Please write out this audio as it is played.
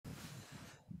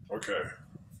Okay,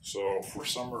 so for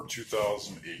summer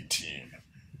 2018,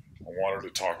 I wanted to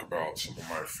talk about some of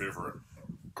my favorite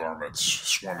garments,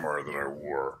 swimwear that I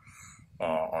wore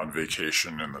on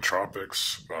vacation in the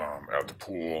tropics, at the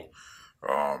pool,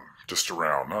 just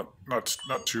around,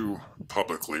 not too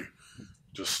publicly,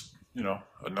 just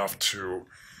enough to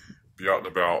be out and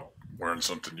about wearing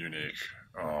something unique.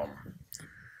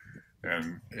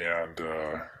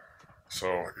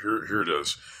 So here it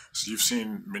is. So you've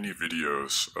seen many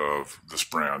videos of this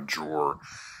brand, Jor.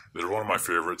 They're one of my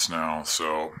favorites now.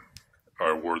 So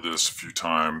I wore this a few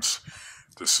times.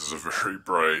 This is a very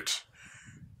bright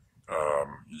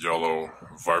yellow,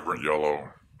 vibrant yellow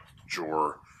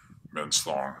Jor men's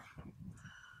thong.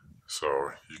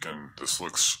 So this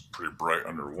looks pretty bright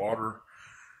underwater.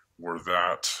 Wore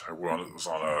that. I was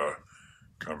on a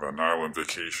kind of an island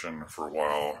vacation for a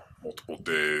while, multiple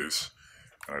days.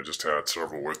 And I just had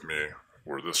several with me.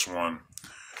 Wore this one,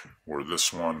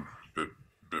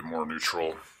 bit more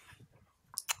neutral.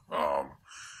 I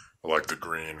like the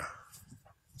green,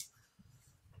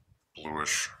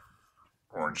 bluish,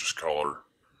 orangish color.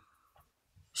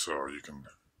 So you can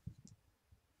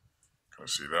kind of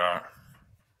see that.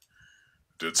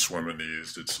 Did swim in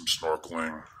these, did some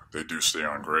snorkeling. They do stay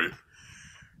on great.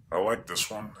 I like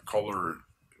this one. The color,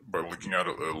 by looking at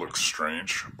it, it looks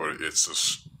strange, but it's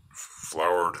this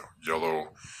flowered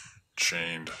yellow,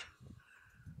 chained,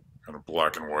 kind of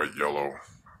black and white yellow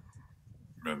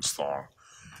men's thong.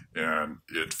 And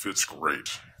it fits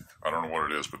great. I don't know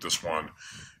what it is, but this one,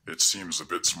 it seems a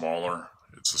bit smaller.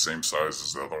 It's the same size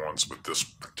as the other ones, but this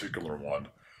particular one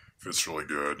fits really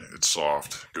good. It's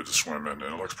soft, good to swim in,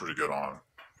 and it looks pretty good on.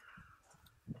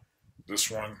 This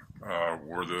one,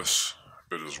 wore this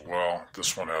a bit as well.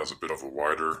 This one has a bit of a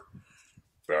wider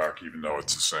back, even though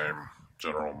it's the same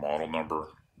general model number.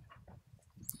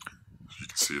 As you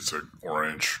can see, it's an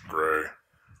orange, gray.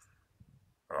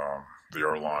 They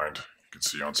are lined. You can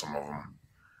see on some of them.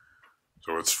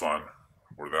 So it's fun.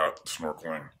 Wore that,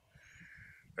 snorkeling.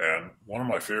 And one of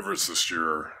my favorites this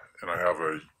year, and I have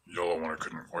a yellow one I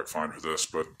couldn't quite find for this,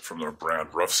 but from their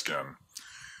brand Rough Skin.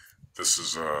 This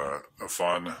is a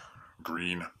fun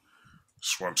green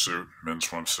swimsuit, men's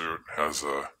swimsuit. Has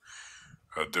a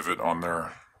divot on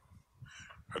there.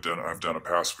 I've done a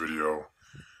past video,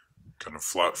 kind of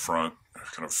flat front,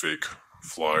 kind of fake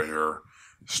fly hair,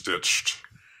 stitched.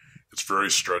 It's very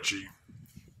stretchy.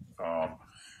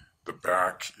 The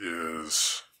back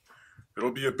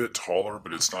it'll be a bit taller,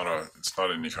 but it's not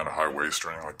any kind of high waist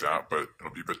or anything like that, but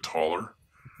it'll be a bit taller.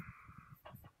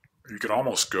 You can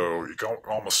almost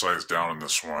size down in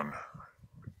this one,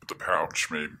 but the pouch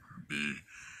may be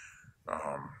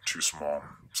too small.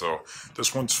 So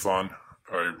this one's fun.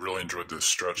 I really enjoyed the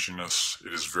stretchiness.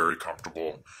 It is very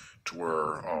comfortable to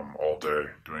wear all day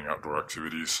doing outdoor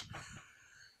activities.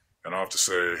 And I have to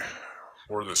say,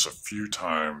 wore this a few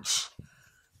times,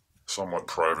 somewhat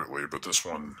privately, but this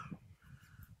one,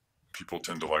 people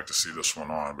tend to like to see this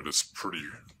one on, but it's pretty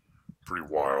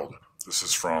wild. This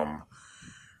is from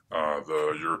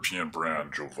the European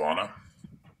brand Giovanna,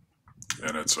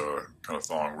 and it's a kind of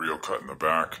thong, Rio cut in the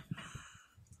back,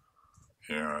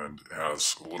 and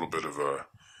has a little bit of a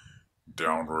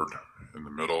downward in the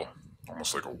middle,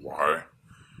 almost like a Y.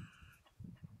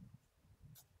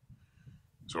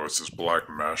 So it's this black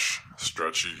mesh,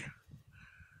 stretchy,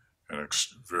 and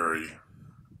it's very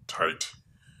tight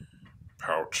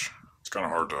pouch. It's kind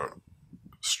of hard to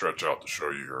stretch out to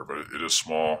show you here, but it is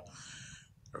small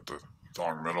at the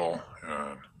thong middle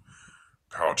and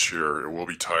pouch here. It will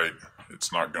be tight.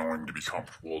 It's not going to be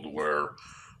comfortable to wear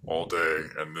all day,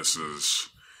 and this is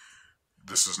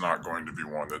not going to be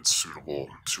one that's suitable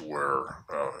to wear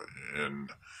in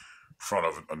front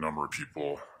of a number of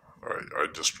people.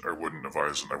 I wouldn't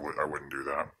advise it. I wouldn't do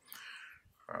that.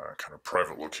 Kind of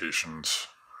private locations.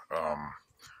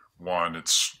 One,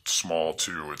 it's small.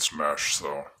 Two, it's mesh.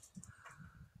 So,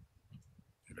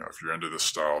 if you're into this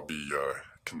style, be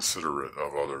considerate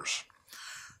of others.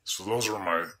 So those are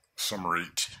my summer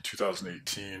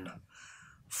 2018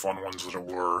 fun ones that I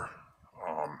wore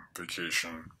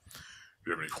vacation. If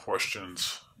you have any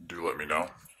questions, do let me know.